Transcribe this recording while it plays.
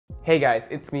Hey guys,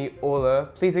 it's me,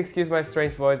 Ola. Please excuse my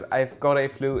strange voice, I've got a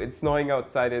flu, it's snowing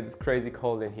outside, it's crazy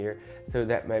cold in here, so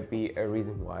that might be a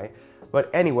reason why. But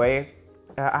anyway,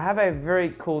 I have a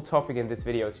very cool topic in this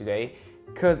video today,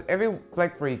 because every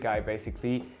BlackBerry guy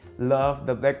basically loved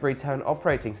the BlackBerry 10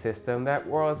 operating system that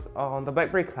was on the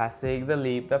BlackBerry Classic, the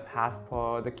Leap, the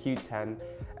Passport, the Q10,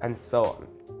 and so on.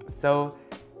 So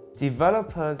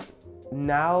developers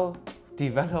now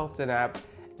developed an app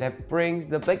that brings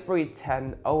the BlackBerry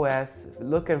 10 OS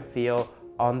look and feel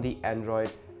on the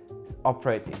Android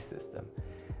operating system.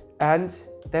 And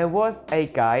there was a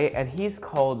guy, and he's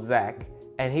called ZACK,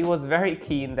 and he was very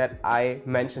keen that I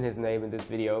mention his name in this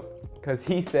video because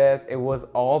he says it was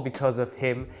all because of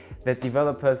him that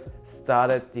developers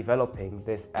started developing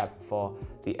this app for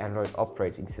the Android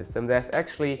operating system. There's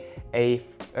actually a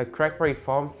BlackBerry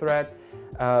forum thread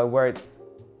where it's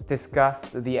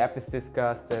discussed, the app is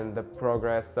discussed and the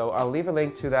progress, so I'll leave a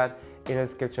link to that in the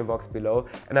description box below,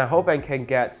 and I hope I can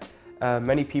get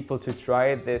many people to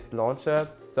try this launcher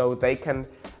so they can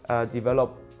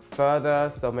develop further,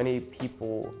 so many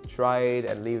people try it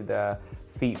and leave their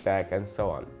feedback and so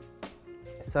on.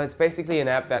 So it's basically an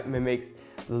app that mimics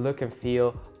the look and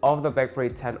feel of the BlackBerry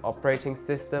 10 operating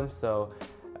system, so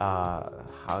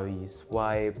how you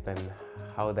swipe and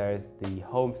how there's the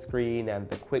home screen and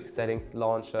the quick settings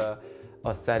launcher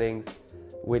or settings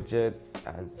widgets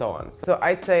and so on. So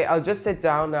I'd say I'll just sit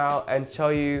down now and show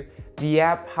you the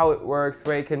app, how it works,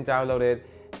 where you can download it,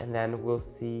 and then we'll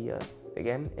see us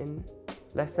again in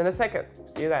less than a second.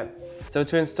 See you then. So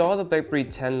to install the BlackBerry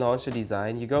 10 launcher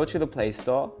design, you go to the Play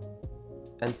Store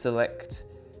and select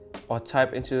or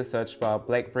type into the search bar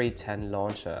BlackBerry 10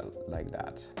 Launcher like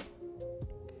that.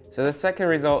 So the second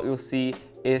result you'll see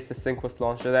is the Synquous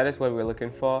launcher. That is what we're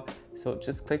looking for. So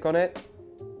just click on it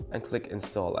and click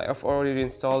install. I've already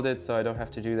installed it, so I don't have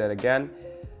to do that again.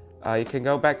 You can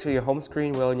go back to your home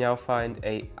screen. We'll now find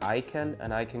an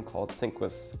icon called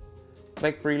Synquous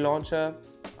BlackBerry launcher.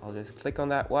 I'll just click on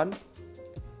that one.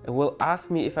 It will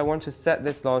ask me if I want to set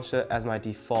this launcher as my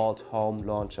default home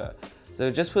launcher.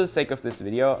 So just for the sake of this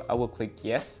video, I will click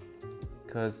yes,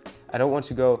 because I don't want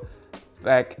to go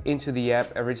back into the app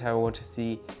every time I want to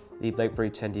see the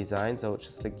BlackBerry 10 design, so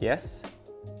just click yes.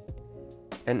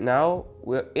 And now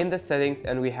we're in the settings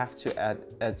and we have to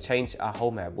change our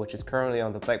home app, which is currently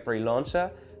on the BlackBerry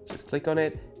launcher. Just click on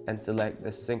it and select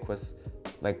the Synquous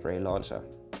BlackBerry launcher.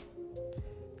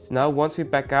 So now once we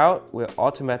back out, we're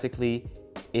automatically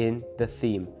in the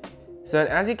theme. So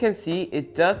as you can see,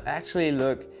 it does actually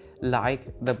look like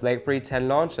the BlackBerry 10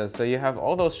 launcher. So you have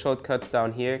all those shortcuts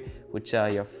down here, which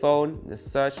are your phone, the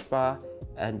search bar,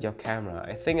 and your camera.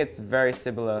 I think it's very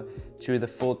similar to the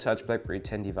full touch BlackBerry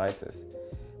 10 devices.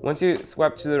 Once you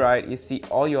swipe to the right, you see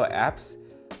all your apps.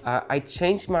 I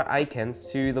changed my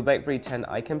icons to the BlackBerry 10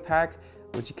 icon pack,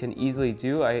 which you can easily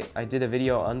do. I did a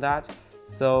video on that.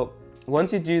 So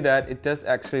once you do that, it does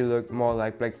actually look more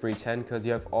like BlackBerry 10 because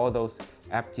you have all those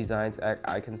app designs,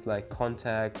 icons like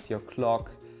contacts, your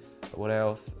clock, what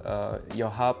else, your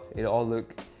hub. It all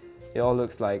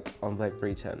looks like on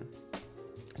BlackBerry 10.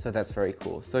 So that's very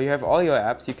cool. So you have all your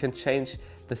apps. You can change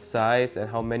the size and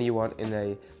how many you want in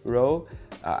a row.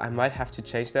 I might have to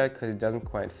change that because it doesn't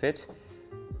quite fit.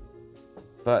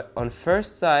 But on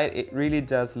first sight, it really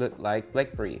does look like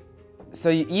BlackBerry. So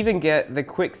you even get the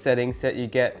quick settings that you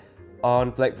get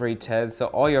on BlackBerry 10. So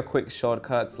all your quick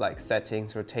shortcuts like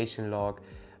settings, rotation log,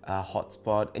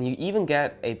 hotspot, and you even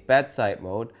get a bedside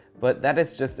mode, but that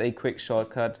is just a quick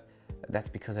shortcut. That's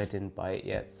because I didn't buy it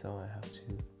yet, so I have to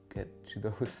get to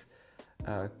those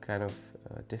kind of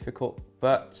difficult.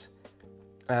 But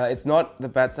it's not the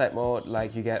bedside mode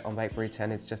like you get on BlackBerry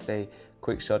 10, it's just a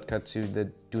quick shortcut to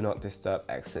the do not disturb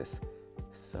axis.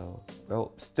 So,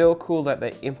 well, still cool that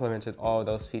they implemented all of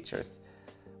those features.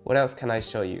 What else can I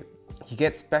show you? You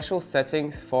get special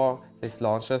settings for this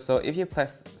launcher. So if you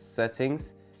press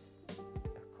settings,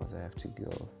 of course I have to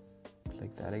go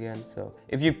click that again. So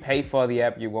if you pay for the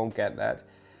app, you won't get that.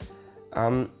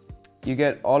 You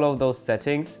get all of those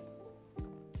settings,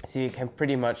 so you can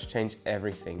pretty much change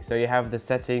everything. So you have the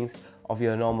settings of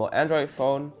your normal Android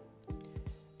phone.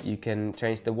 You can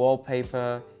change the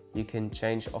wallpaper. You can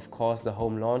change, of course, the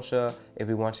home launcher if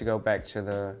we want to go back to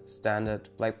the standard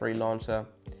BlackBerry launcher.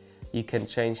 You can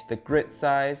change the grid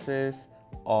sizes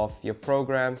of your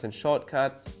programs and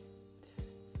shortcuts.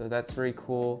 So that's very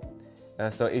cool.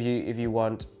 So if you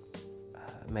want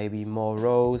maybe more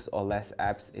rows or less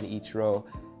apps in each row,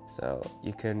 so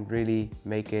you can really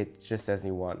make it just as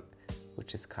you want,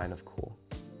 which is kind of cool.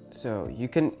 So you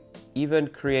can even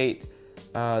create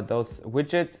those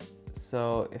widgets.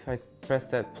 So if I press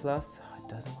that plus, it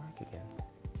doesn't work again.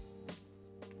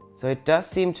 So it does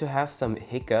seem to have some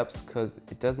hiccups because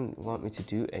it doesn't want me to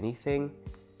do anything.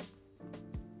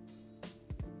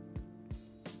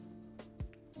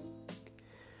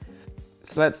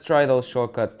 So let's try those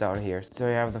shortcuts down here. So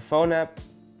you have the phone app,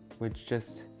 which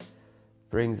just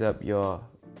brings up your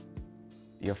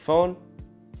phone.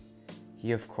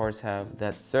 You of course have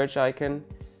that search icon.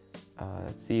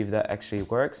 Let's see if that actually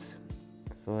works.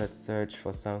 So let's search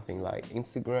for something like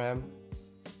Instagram.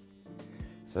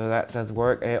 So that does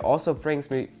work. And it also brings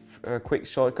me quick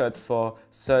shortcuts for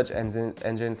search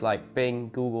engines like Bing,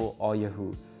 Google, or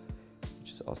Yahoo,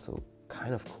 which is also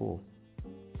kind of cool.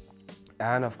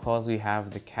 And of course we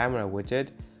have the camera widget,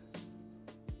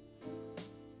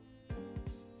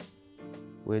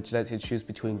 which lets you choose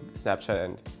between Snapchat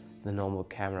and the normal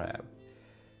camera app.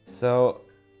 So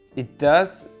it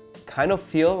does kind of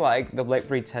feel like the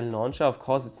BlackBerry 10 launcher. Of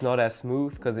course it's not as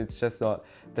smooth because it's just not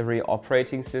the real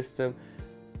operating system,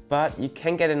 but you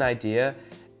can get an idea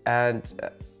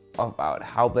about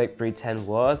how BlackBerry 10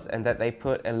 was, and that they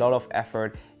put a lot of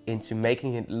effort into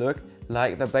making it look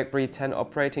like the BlackBerry 10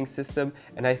 operating system.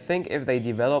 And I think if they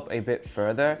develop a bit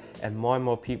further and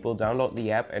more people download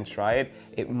the app and try it,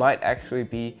 it might actually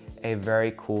be a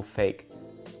very cool fake.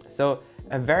 So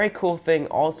a very cool thing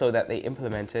also that they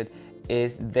implemented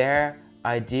is their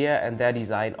idea and their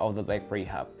design of the BlackBerry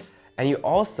Hub. And you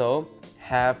also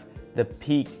have the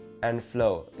peak and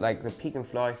flow, like the peak and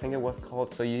flow I think it was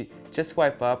called. So you just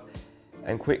swipe up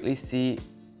and quickly see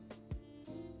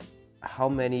how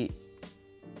many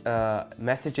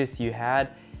messages you had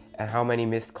and how many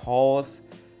missed calls.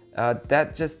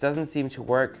 That just doesn't seem to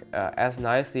work as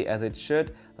nicely as it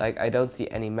should. Like I don't see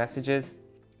any messages,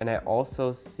 and I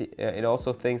also see it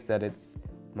also thinks that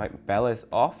my bell is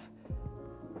off,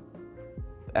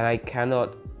 and I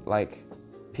cannot like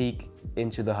peek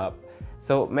into the hub.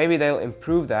 So maybe they'll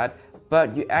improve that,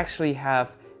 but you actually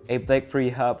have a BlackBerry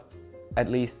Hub,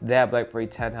 at least their BlackBerry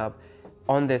 10 Hub,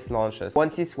 on this launcher.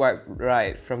 Once you swipe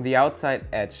right from the outside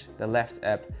edge, the left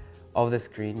app of the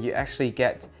screen, you actually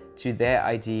get to their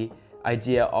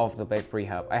idea of the BlackBerry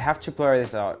Hub. I have to blur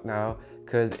this out now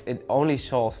because it only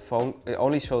shows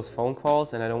phone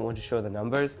calls, and I don't want to show the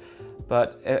numbers.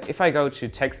 But if I go to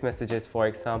text messages, for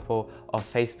example, of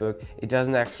Facebook, it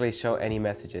doesn't actually show any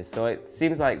messages. So it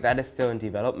seems like that is still in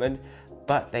development,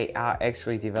 but they are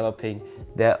actually developing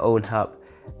their own hub.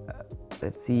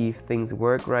 Let's see if things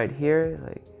work right here.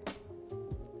 Like,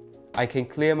 I can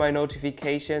clear my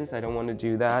notifications, I don't want to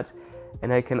do that.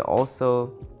 And I can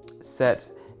also set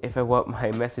if I want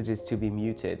my messages to be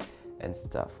muted and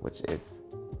stuff, which is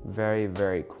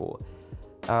very cool.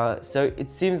 So it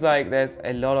seems like there's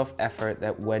a lot of effort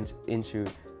that went into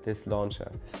this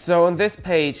launcher. So on this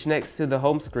page next to the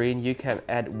home screen, you can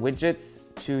add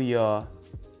widgets to your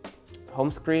home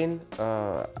screen.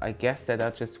 I guess that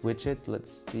are just widgets.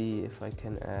 Let's see if I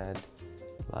can add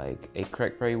like a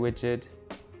Crackberry widget,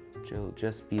 which will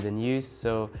just be the news.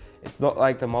 So it's not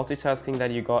like the multitasking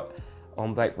that you got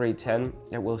on BlackBerry 10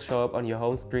 that will show up on your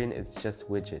home screen. It's just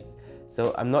widgets.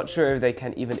 So I'm not sure if they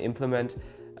can even implement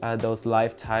those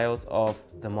live tiles of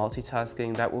the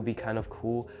multitasking. That will be kind of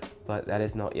cool, but that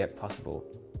is not yet possible.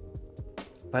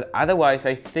 But otherwise,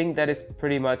 I think that is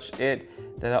pretty much it.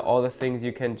 That are all the things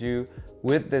you can do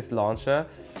with this launcher.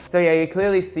 So yeah, you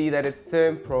clearly see that it's still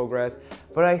in progress,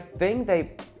 but I think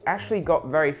they actually got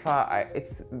very far.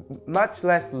 It's much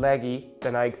less laggy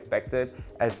than I expected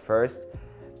at first.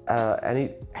 And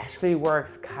it actually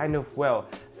works kind of well.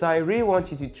 So I really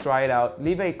want you to try it out.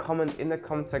 Leave a comment in the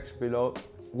comment section below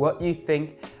what you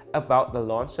think about the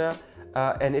launcher.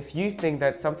 And if you think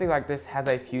that something like this has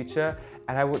a future,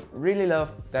 and I would really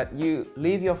love that you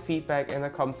leave your feedback in the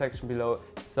comment section below,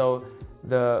 so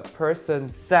the person,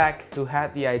 ZACK, who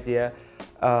had the idea,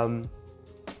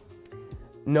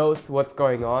 knows what's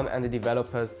going on, and the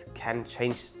developers can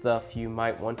change stuff you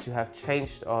might want to have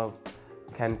changed, or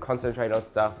can concentrate on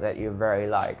stuff that you very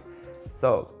like.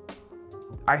 So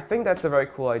I think that's a very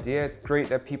cool idea. It's great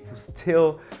that people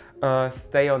still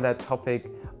stay on that topic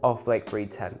of BlackBerry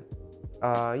 10.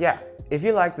 Yeah, if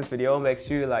you like this video, make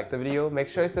sure you like the video. Make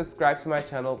sure you subscribe to my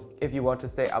channel if you want to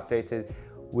stay updated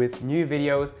with new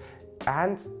videos.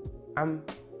 And I'm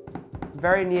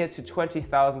very near to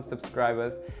 20,000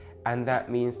 subscribers, and that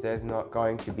means there's not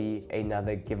going to be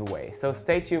another giveaway. So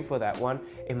stay tuned for that one.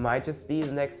 It might just be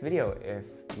the next video if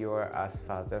you're as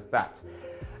fast as that,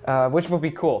 which would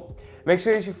be cool. Make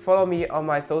sure you follow me on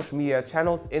my social media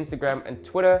channels, Instagram and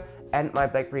Twitter, and my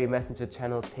BlackBerry Messenger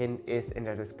channel pin is in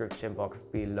the description box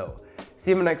below.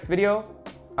 See you in the next video.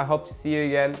 I hope to see you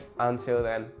again. Until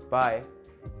then, bye.